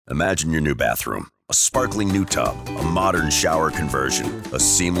Imagine your new bathroom. A sparkling new tub, a modern shower conversion, a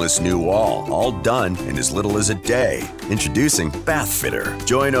seamless new wall, all done in as little as a day. Introducing Bath Fitter.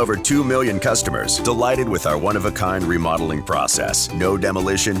 Join over 2 million customers delighted with our one-of-a-kind remodeling process. No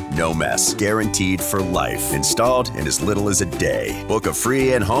demolition, no mess. Guaranteed for life. Installed in as little as a day. Book a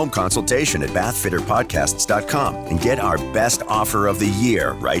free in-home consultation at bathfitterpodcasts.com and get our best offer of the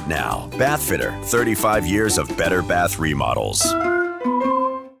year right now. Bath Fitter, 35 years of better bath remodels.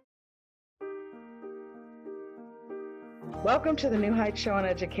 Welcome to the New Heights Show on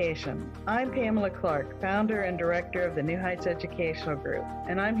Education. I'm Pamela Clark, founder and director of the New Heights Educational Group,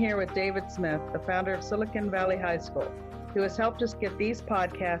 and I'm here with David Smith, the founder of Silicon Valley High School, who has helped us get these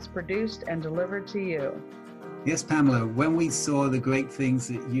podcasts produced and delivered to you. Yes, Pamela, when we saw the great things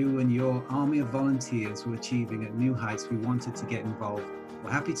that you and your army of volunteers were achieving at New Heights, we wanted to get involved. We're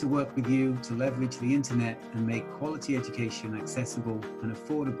happy to work with you to leverage the internet and make quality education accessible and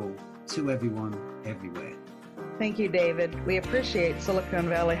affordable to everyone, everywhere. Thank you, David. We appreciate Silicon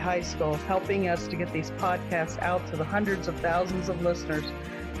Valley High School helping us to get these podcasts out to the hundreds of thousands of listeners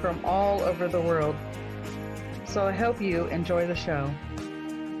from all over the world. So I hope you enjoy the show.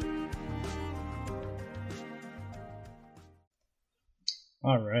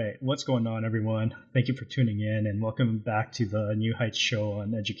 All right. What's going on, everyone? Thank you for tuning in and welcome back to the New Heights Show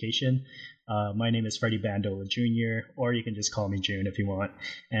on Education. My name is FREDDIE Bandola Jr., or you can just call me June if you want.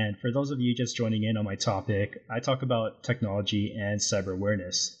 And for those of you just joining in on my topic, I talk about technology and cyber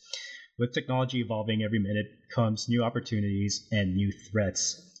awareness. With technology evolving every minute comes new opportunities and new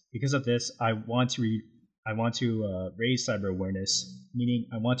threats. Because of this, I want to raise cyber awareness, meaning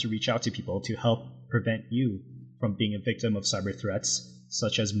I want to reach out to people to help prevent you from being a victim of cyber threats,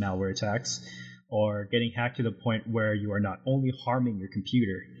 such as malware attacks, or getting hacked to the point where you are not only harming your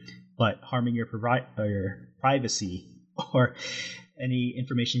computer, but harming your privacy, or any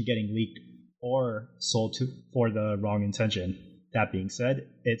information getting leaked or sold for the wrong intention. That being said,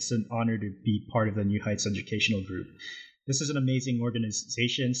 it's an honor to be part of the New Heights Educational Group. This is an amazing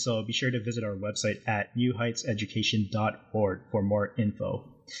organization, so be sure to visit our website at newheightseducation.org for more info.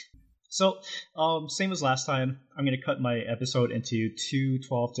 So, same as last time, I'm going to cut my episode into two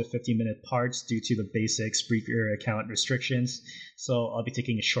 12 to 15-minute parts due to the basic Spreaker account restrictions. So I'll be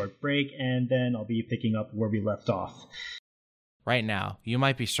taking a short break, and then I'll be picking up where we left off. Right now, you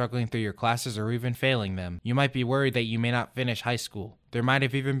might be struggling through your classes or even failing them. You might be worried that you may not finish high school. There might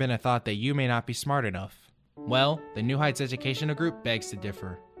have even been a thought that you may not be smart enough. Well, the New Heights Educational Group begs to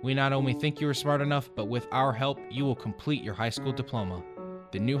differ. We not only think you are smart enough, but with our help, you will complete your high school diploma.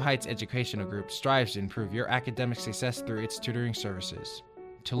 The New Heights Educational Group strives to improve your academic success through its tutoring services.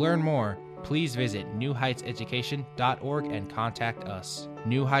 To learn more, please visit newheightseducation.org and contact us.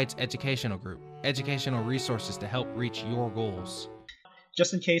 New Heights Educational Group, educational resources to help reach your goals.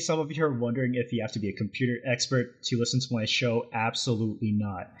 Just in case some of you are wondering if you have to be a computer expert to listen to my show, absolutely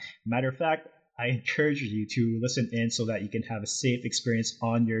not. Matter of fact, I encourage you to listen in so that you can have a safe experience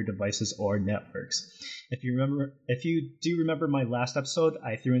on your devices or networks. If you do remember my last episode,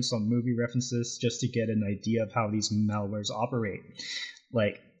 I threw in some movie references just to get an idea of how these malwares operate.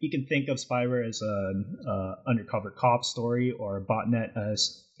 Like, you can think of spyware as an undercover cop story, or a botnet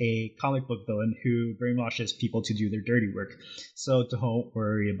as a comic book villain who brainwashes people to do their dirty work. So don't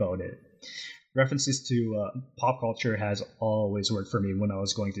worry about it. References to pop culture has always worked for me when I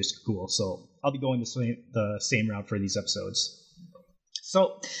was going through school, so I'll be going the same route for these episodes.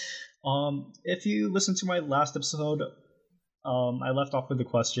 So, if you listen to my last episode, I left off with the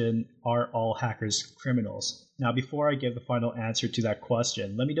question, are all hackers criminals? Now, before I give the final answer to that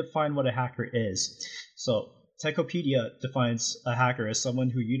question, let me define what a hacker is. So, Techopedia defines a hacker as someone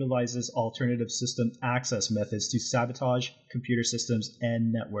who utilizes alternative system access methods to sabotage computer systems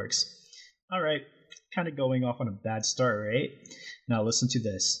and networks. All right, kind of going off on a bad start, right? Now listen to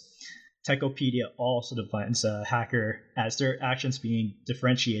this. Techopedia also defines a hacker as their actions being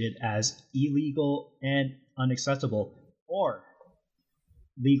differentiated as illegal and unacceptable, or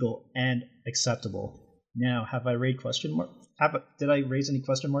legal and acceptable. Now, have I raised question mark? Did I raise any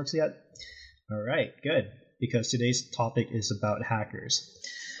question marks yet? All right, good, because today's topic is about hackers.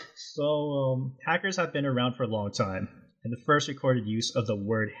 So, hackers have been around for a long time, and the first recorded use of the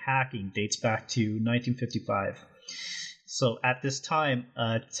word hacking dates back to 1955. So at this time,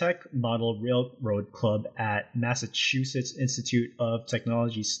 a tech model railroad club at Massachusetts Institute of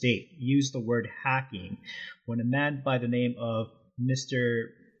Technology State used the word hacking when a man by the name of Mr.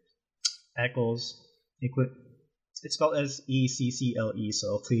 Eccles, it's spelled as Ecccle,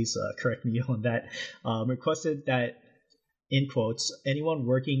 so please correct me on that, requested that in quotes, anyone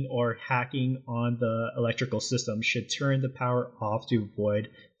working or hacking on the electrical system should turn the power off to avoid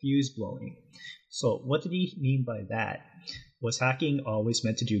fuse blowing. So what did he mean by that? Was hacking always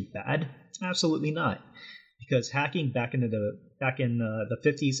meant to do bad? Absolutely not. Because hacking back in the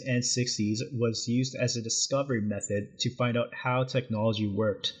 50s and 60s was used as a discovery method to find out how technology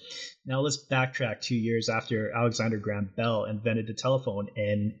worked. Now let's backtrack 2 years after Alexander Graham Bell invented the telephone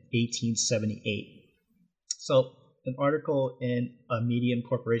in 1878. So an article in a Medium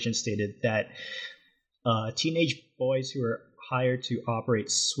Corporation stated that teenage boys who were hired to operate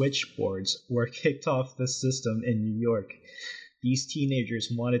switchboards were kicked off the system in New York. These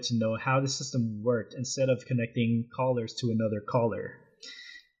teenagers wanted to know how the system worked instead of connecting callers to another caller.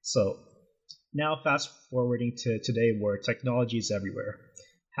 So now fast forwarding to today where technology is everywhere.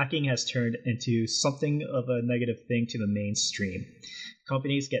 Hacking has turned into something of a negative thing to the mainstream.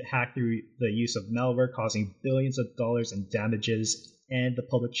 Companies get hacked through the use of malware, causing billions of dollars in damages, and the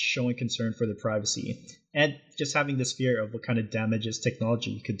public showing concern for their privacy, and just having this fear of what kind of damages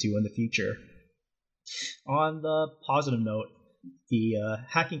technology could do in the future. On the positive note, the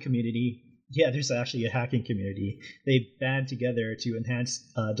hacking community, there's actually a hacking community. They band together to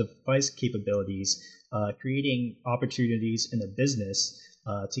enhance device capabilities, creating opportunities in a business,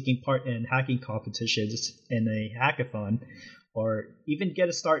 taking part in hacking competitions in a hackathon, or even get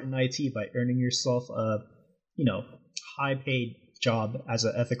a start in IT by earning yourself a high-paid job as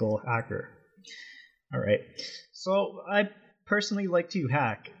an ethical hacker. All right. So I personally like to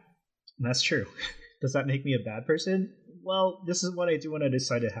hack. And that's true. Does that make me a bad person? Well, this is what I do when I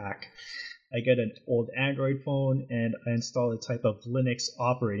decide to hack. I get an old Android phone and I install a type of Linux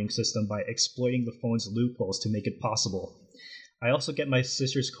operating system by exploiting the phone's loopholes to make it possible. I also get my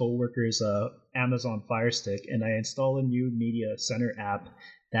sister's coworker's Amazon Fire Stick and I install a new Media Center app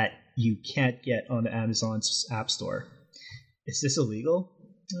that you can't get on the Amazon's App Store. Is this illegal?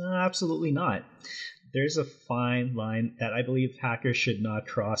 Absolutely not. There's a fine line that I believe hackers should not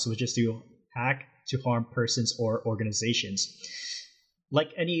cross, which is to hack to harm persons or organizations. Like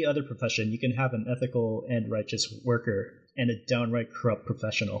any other profession, you can have an ethical and righteous worker and a downright corrupt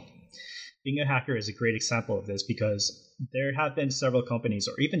professional. Being a hacker is a great example of this because there have been several companies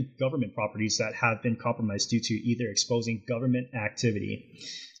or even government properties that have been compromised due to either exposing government activity.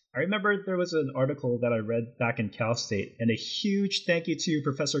 I remember there was an article that I read back in Cal State, and a huge thank you to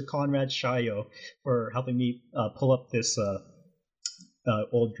Professor Conrad Shayo for helping me pull up this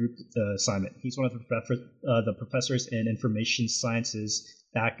old group assignment. He's one of the professors in information sciences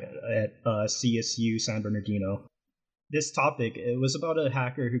back at CSU San Bernardino. This topic, it was about a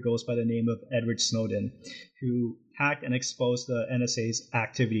hacker who goes by the name of Edward Snowden, who hacked and exposed the NSA's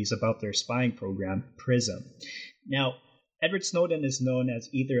activities about their spying program, PRISM. Now, Edward Snowden is known as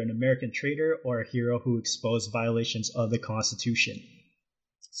either an American traitor or a hero who exposed violations of the Constitution.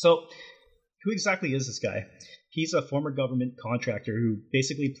 So, who exactly is this guy? He's a former government contractor who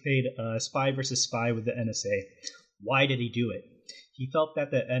basically played spy versus spy with the NSA. Why did he do it? He felt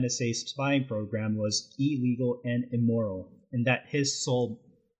that the NSA's spying program was illegal and immoral, and that his sole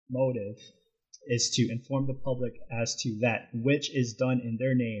motive is to inform the public as to that which is done in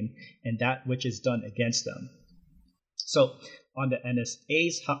their name and that which is done against them. So, on the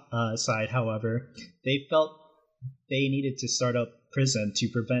NSA's side, however, they felt they needed to start up PRISM to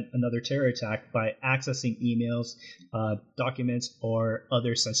prevent another terror attack by accessing emails, documents, or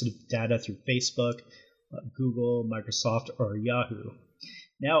other sensitive data through Facebook, Google, Microsoft, or Yahoo.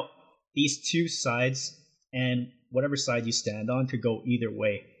 Now, these two sides, and whatever side you stand on, could go either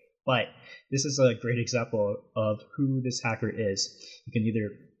way. But this is a great example of who this hacker is. You can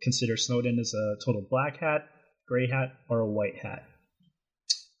either consider Snowden as a total black hat, gray hat, or a white hat.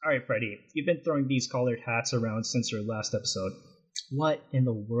 All right, Freddie, you've been throwing these collared hats around since your last episode. What in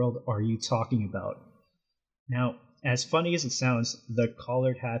the world are you talking about? Now, as funny as it sounds, the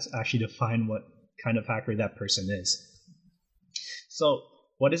collared hats actually define what kind of hacker that person is. So,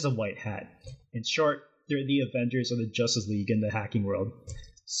 what is a white hat? In short, they're the Avengers of the Justice League in the hacking world.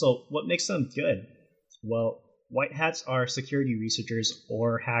 So, what makes them good? Well, white hats are security researchers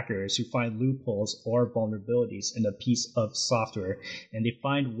or hackers who find loopholes or vulnerabilities in a piece of software, and they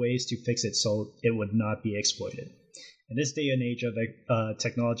find ways to fix it so it would not be exploited. In this day and age of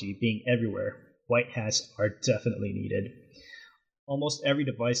technology being everywhere, white hats are definitely needed. Almost every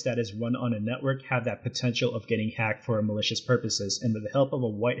device that is run on a network have that potential of getting hacked for malicious purposes, and with the help of a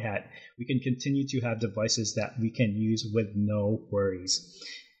white hat, we can continue to have devices that we can use with no worries.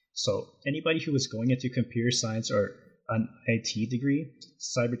 So, anybody who is going into computer science or an IT degree,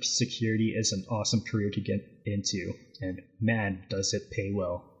 cybersecurity is an awesome career to get into, and man, does it pay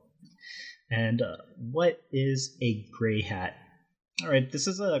well. And what is a gray hat? All right, this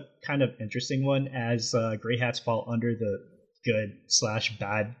is a kind of interesting one, as gray hats fall under the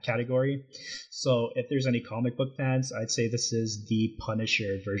good/bad category. So if there's any comic book fans, I'd say this is the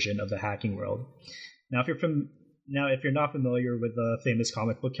Punisher version of the hacking world. Now, if you're not familiar with the famous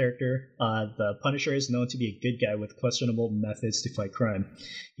comic book character, the Punisher is known to be a good guy with questionable methods to fight crime.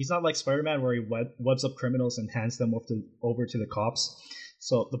 He's not like Spider-Man, where he webs up criminals and hands them over to the cops.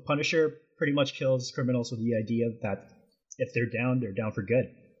 So the Punisher pretty much kills criminals with the idea that if they're down for good.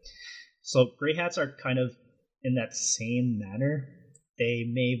 So gray hats are kind of in that same manner. They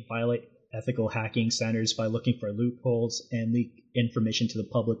may violate ethical hacking standards by looking for loopholes and leak information to the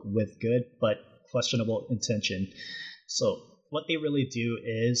public with good but questionable intention. So what they really do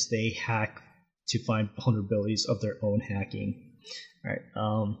is they hack to find vulnerabilities of their own hacking. All right,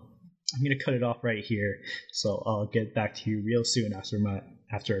 I'm going to cut it off right here, so I'll get back to you real soon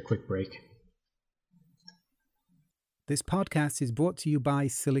after a quick break. This podcast is brought to you by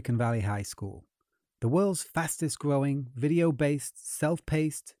Silicon Valley High School, the world's fastest growing, video-based,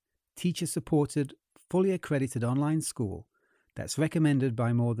 self-paced, teacher-supported, fully accredited online school that's recommended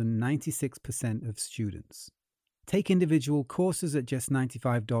by more than 96% of students. Take individual courses at just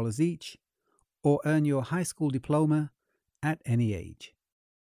 $95 each, or earn your high school diploma at any age.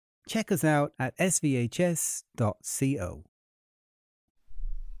 Check us out at svhs.co.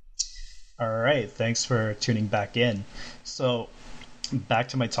 All right, thanks for tuning back in. So, back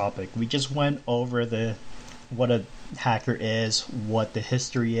to my topic. We just went over what a hacker is, what the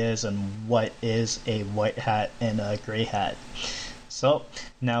history is, and what is a white hat and a gray hat. So,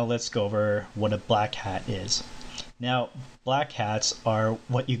 now let's go over what a black hat is. Now, black hats are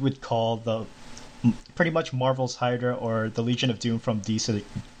what you would call pretty much Marvel's Hydra or the Legion of Doom from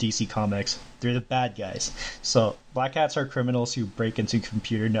DC Comics. They're the bad guys. So, black hats are criminals who break into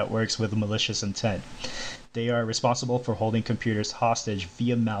computer networks with malicious intent. They are responsible for holding computers hostage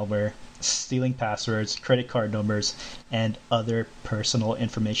via malware, stealing passwords, credit card numbers, and other personal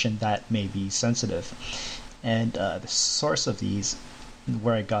information that may be sensitive. And the source of these,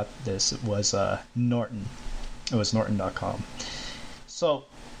 where I got this, was Norton. It was Norton.com. So,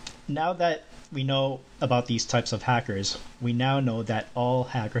 now that we know about these types of hackers, we now know that all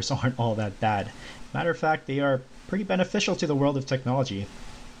hackers aren't all that bad. Matter of fact, they are pretty beneficial to the world of technology.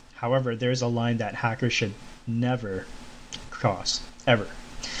 However, there's a line that hackers should never cross, ever.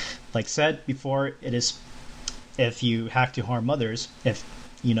 Like said before, it is if you hack to harm others, if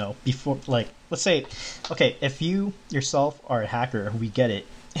you yourself are a hacker, we get it.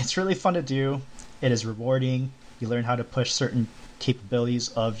 It's really fun to do. It is rewarding. You learn how to push certain capabilities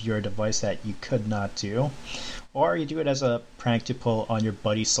of your device that you could not do, or you do it as a prank to pull on your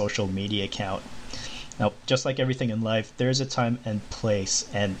buddy's social media account. Now, just like everything in life, there is a time and place,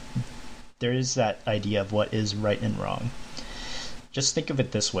 and there is that idea of what is right and wrong. Just think of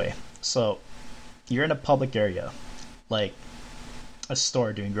it this way. So, you're in a public area, like a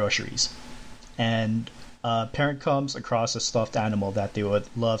store doing groceries, and a parent comes across a stuffed animal that they would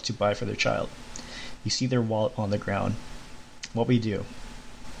love to buy for their child. You see their wallet on the ground. What we do.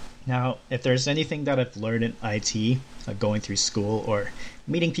 Now, if there's anything that I've learned in IT, going through school or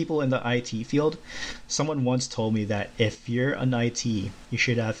meeting people in the IT field, someone once told me that if you're an IT, you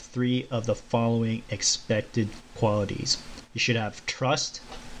should have 3 of the following expected qualities. You should have trust,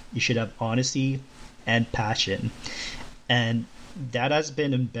 you should have honesty, and passion. And that has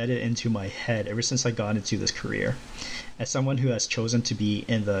been embedded into my head ever since I got into this career. As someone who has chosen to be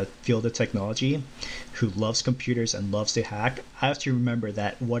in the field of technology, who loves computers and loves to hack, I have to remember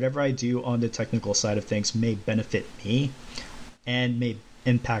that whatever I do on the technical side of things may benefit me and may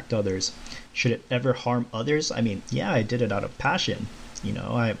impact others. Should it ever harm others? I mean, yeah, I did it out of passion.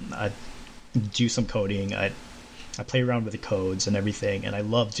 I do some coding, I play around with the codes and everything, and I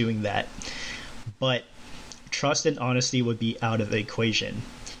love doing that. But trust and honesty would be out of the equation.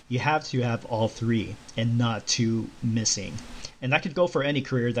 You have to have all 3 and not 2 missing. And that could go for any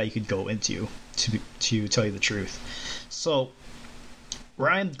career that you could go into, to tell you the truth. So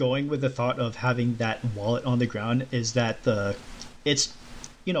where I'm going with the thought of having that wallet on the ground is that a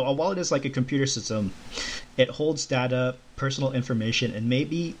wallet is like a computer system. It holds data, personal information, and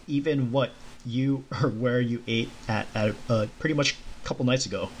maybe even what you or where you ate at pretty much a couple nights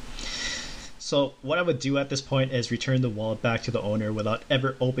ago. So what I would do at this point is return the wallet back to the owner without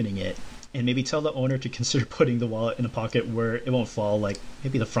ever opening it, and maybe tell the owner to consider putting the wallet in a pocket where it won't fall, like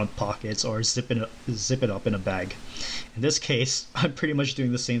maybe the front pockets, or zip it up in a bag. In this case, I'm pretty much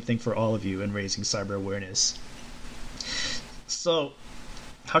doing the same thing for all of you in raising cyber awareness. So,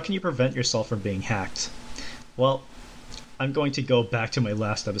 how can you prevent yourself from being hacked? Well, I'm going to go back to my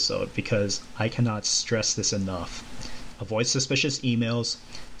last episode because I cannot stress this enough. Avoid suspicious emails,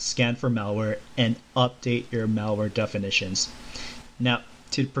 scan for malware, and update your malware definitions. Now,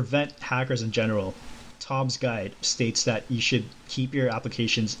 to prevent hackers in general, Tom's Guide states that you should keep your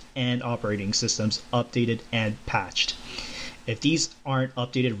applications and operating systems updated and patched. If these aren't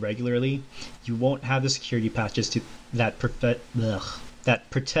updated regularly, you won't have the security patches that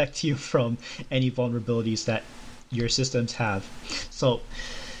protect you from any vulnerabilities that your systems have. So,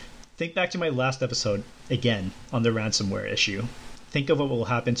 think back to my last episode, again, on the ransomware issue. Think of what will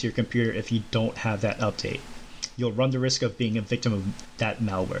happen to your computer if you don't have that update. You'll run the risk of being a victim of that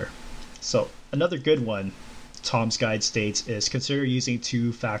malware. So, another good one, Tom's Guide states, is consider using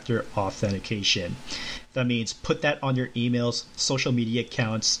two-factor authentication. That means put that on your emails, social media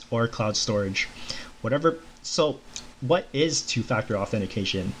accounts, or cloud storage. Whatever. So, what is two-factor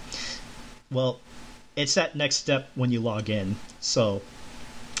authentication? Well, it's that next step when you log in. So,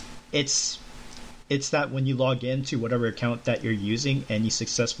 it's that when you log into whatever account that you're using and you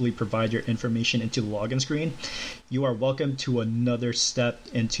successfully provide your information into the login screen, you are welcome to another step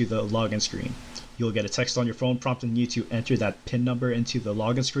into the login screen. You'll get a text on your phone prompting you to enter that PIN number into the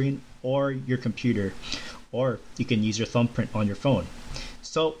login screen or your computer, or you can use your thumbprint on your phone.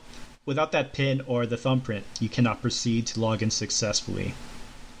 So, without that PIN or the thumbprint, you cannot proceed to log in successfully.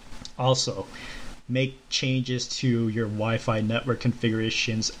 Also, make changes to your Wi-Fi network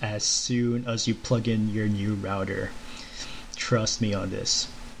configurations as soon as you plug in your new router. Trust me on this.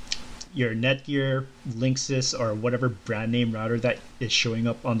 Your Netgear, Linksys, or whatever brand name router that is showing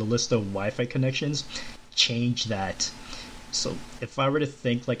up on the list of Wi-Fi connections, change that. So if I were to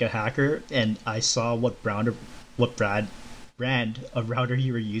think like a hacker and I saw what brand of router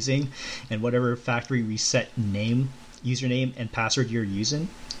you were using and whatever factory reset username and password you're using,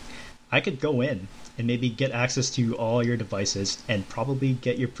 I could go in and maybe get access to all your devices and probably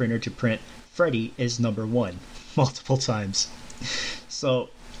get your printer to print Freddie is number 1 multiple times. So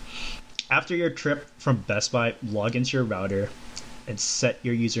after your trip from Best Buy, log into your router and set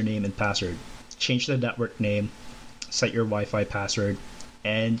your username and password. Change the network name, set your Wi-Fi password,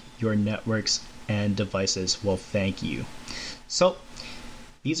 and your networks and devices will thank you. So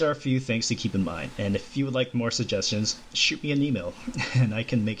these are a few things to keep in mind, and if you would like more suggestions, shoot me an email, and I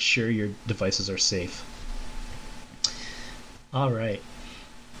can make sure your devices are safe. Alright,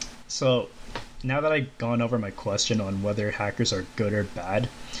 so now that I've gone over my question on whether hackers are good or bad,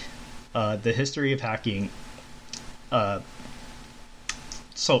 the history of hacking,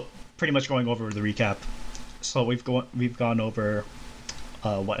 so pretty much going over the recap. So we've gone over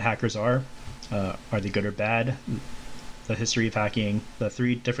what hackers are they good or bad, the history of hacking, the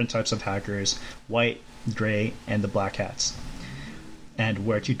 3 different types of hackers, white, gray, and the black hats, and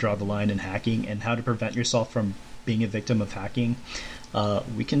where to draw the line in hacking and how to prevent yourself from being a victim of hacking.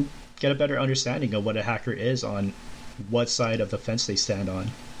 We can get a better understanding of what a hacker is, on what side of the fence they stand on,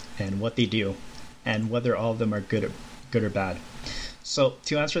 and what they do, and whether all of them are good or bad. So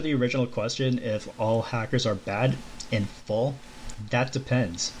to answer the original question, if all hackers are bad in full, that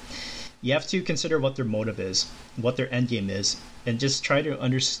depends. You have to consider what their motive is, what their end game is, and just try to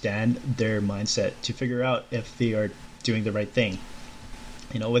understand their mindset to figure out if they are doing the right thing.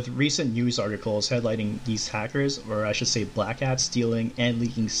 With recent news articles highlighting these hackers, or I should say black hats, stealing and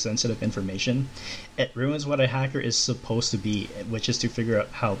leaking sensitive information, it ruins what a hacker is supposed to be, which is to figure out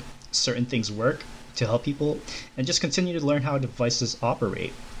how certain things work to help people and just continue to learn how devices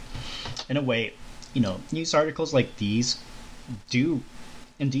operate. In a way, news articles like these do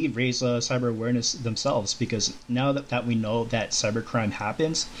indeed raise cyber awareness themselves, because now that we know that cybercrime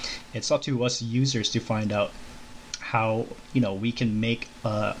happens, it's up to us users to find out how we can make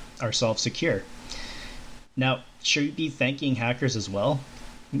ourselves secure. Now, should we be thanking hackers as well?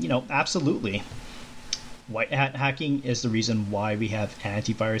 Absolutely. White hat hacking is the reason why we have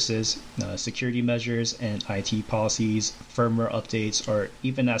antiviruses, security measures, and IT policies, firmware updates, or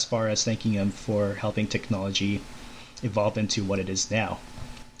even as far as thanking them for helping technology evolve into what it is now.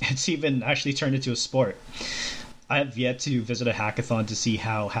 It's even actually turned into a sport. I have yet to visit a hackathon to see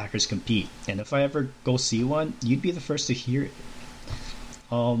how hackers compete, and if I ever go see one, you'd be the first to hear it.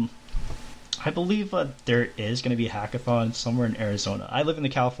 I believe there is going to be a hackathon somewhere in Arizona. I live in the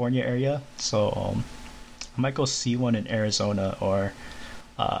California area, so I might go see one in Arizona, or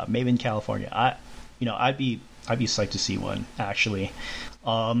maybe in California. I'd be psyched to see one, actually.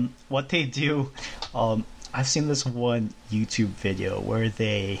 What they do, I've seen this one YouTube video where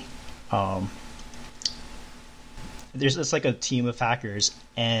they there's this like a team of hackers,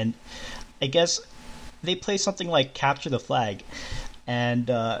 and I guess they play something like capture the flag, and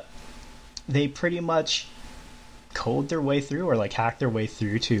they pretty much code their way through or like hack their way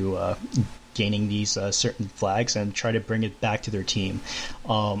through to gaining these certain flags and try to bring it back to their team.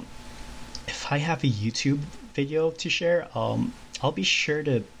 If I have a YouTube video to share, I'll be sure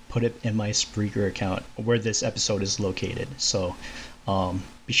to put it in my Spreaker account where this episode is located. So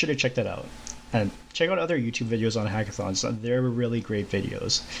be sure to check that out. And check out other YouTube videos on hackathons. They're really great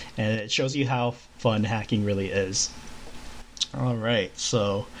videos. And it shows you how fun hacking really is. All right,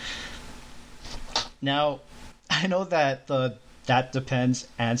 so now I know that the that depends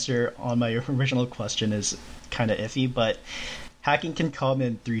answer on my original question is kind of iffy, but hacking can come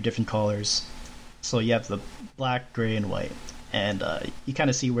in 3 different colors. So you have the black, gray, and white. And you kind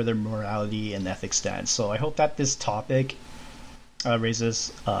of see where their morality and ethics stand. So I hope that this topic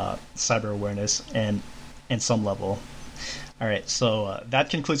raises cyber awareness and in some level. All right, so that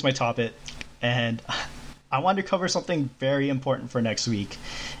concludes my topic, and I wanted to cover something very important for next week.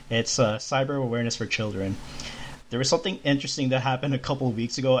 It's cyber awareness for children. There was something interesting that happened a couple of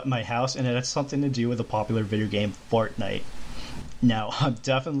weeks ago at my house, and it had something to do with the popular video game Fortnite. Now, I'm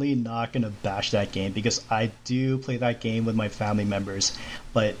definitely not going to bash that game because I do play that game with my family members.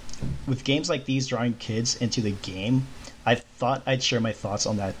 But with games like these drawing kids into the game, I thought I'd share my thoughts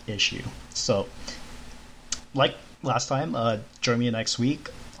on that issue. So, like last time, join me next week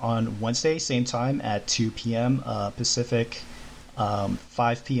on Wednesday, same time at 2 p.m. Pacific,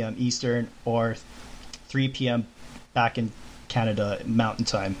 5 p.m. Eastern, or 3 p.m. back in Canada Mountain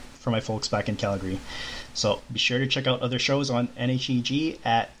Time for my folks back in Calgary. So be sure to check out other shows on NHEG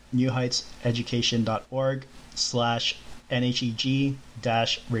at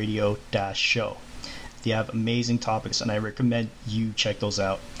newheightseducation.org/NHEG-radio-show. They have amazing topics, and I recommend you check those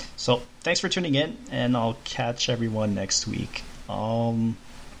out. So thanks for tuning in, and I'll catch everyone next week. Now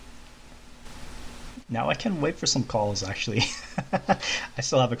I can wait for some calls, actually. I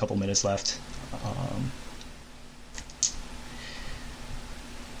still have a couple minutes left.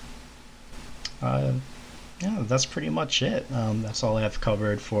 Yeah, that's pretty much it. That's all I have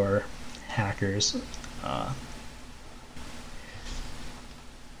covered for hackers.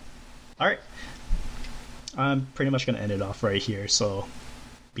 Alright. I'm pretty much going to end it off right here, so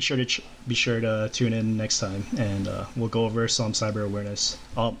be sure to tune in next time, and we'll go over some cyber awareness.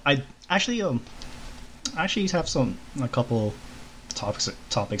 I actually have a couple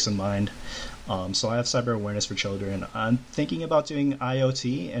topics in mind. So I have cyber awareness for children. I'm thinking about doing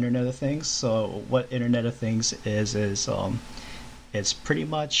IoT, Internet of Things. So what Internet of Things is it's pretty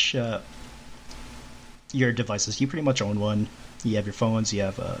much your devices. You pretty much own one. You have your phones. You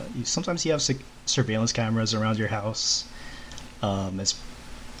have sometimes you have surveillance cameras around your house.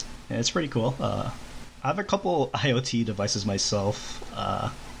 It's pretty cool. I have a couple IoT devices myself.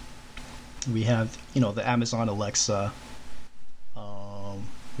 We have the Amazon Alexa.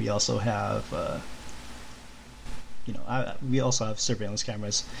 We also have we also have surveillance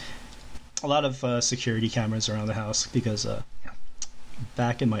cameras. A lot of security cameras around the house because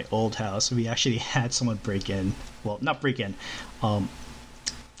back in my old house we actually had someone break into one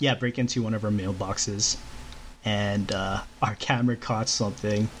of our mailboxes, and our camera caught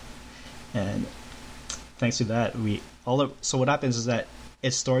something, and thanks to that so what happens is that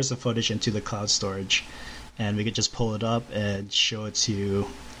it stores the footage into the cloud storage, and we could just pull it up and show it to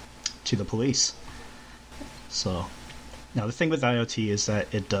the police. So now the thing with IoT is that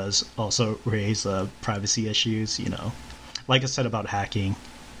it does also raise privacy issues. Like I said about hacking,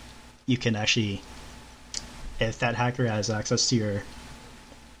 you can actually, if that hacker has access to your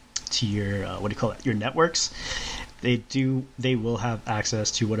your networks, they will have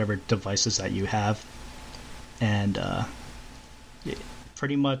access to whatever devices that you have, and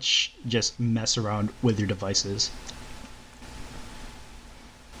pretty much just mess around with your devices.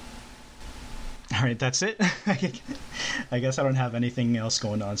 All right, that's it. I guess I don't have anything else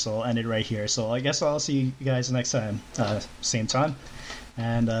going on, so I'll end it right here. So I guess I'll see you guys next time. Same time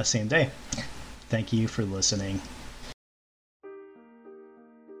and same day. Thank you for listening.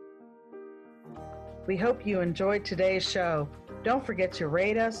 We hope you enjoyed today's show. Don't forget to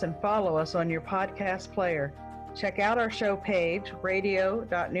rate us and follow us on your podcast player. Check out our show page,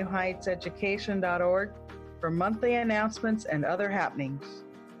 radio.newheightseducation.org, for monthly announcements and other happenings.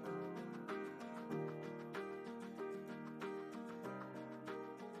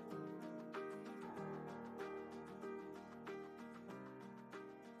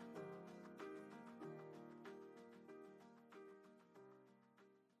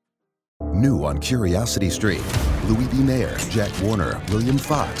 New on Curiosity Stream. Louis B. Mayer, Jack Warner, William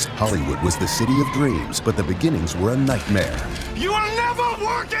Fox. Hollywood was the city of dreams, but the beginnings were a nightmare. You will never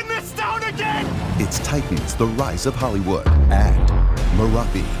work in this town again! It's Titans, the rise of Hollywood. And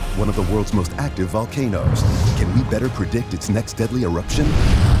Merapi, one of the world's most active volcanoes. Can we better predict its next deadly eruption?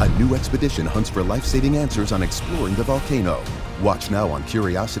 A new expedition hunts for life-saving answers on exploring the volcano. Watch now on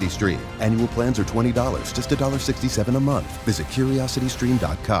CuriosityStream. Annual plans are $20, just $1.67 a month. Visit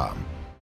curiositystream.com.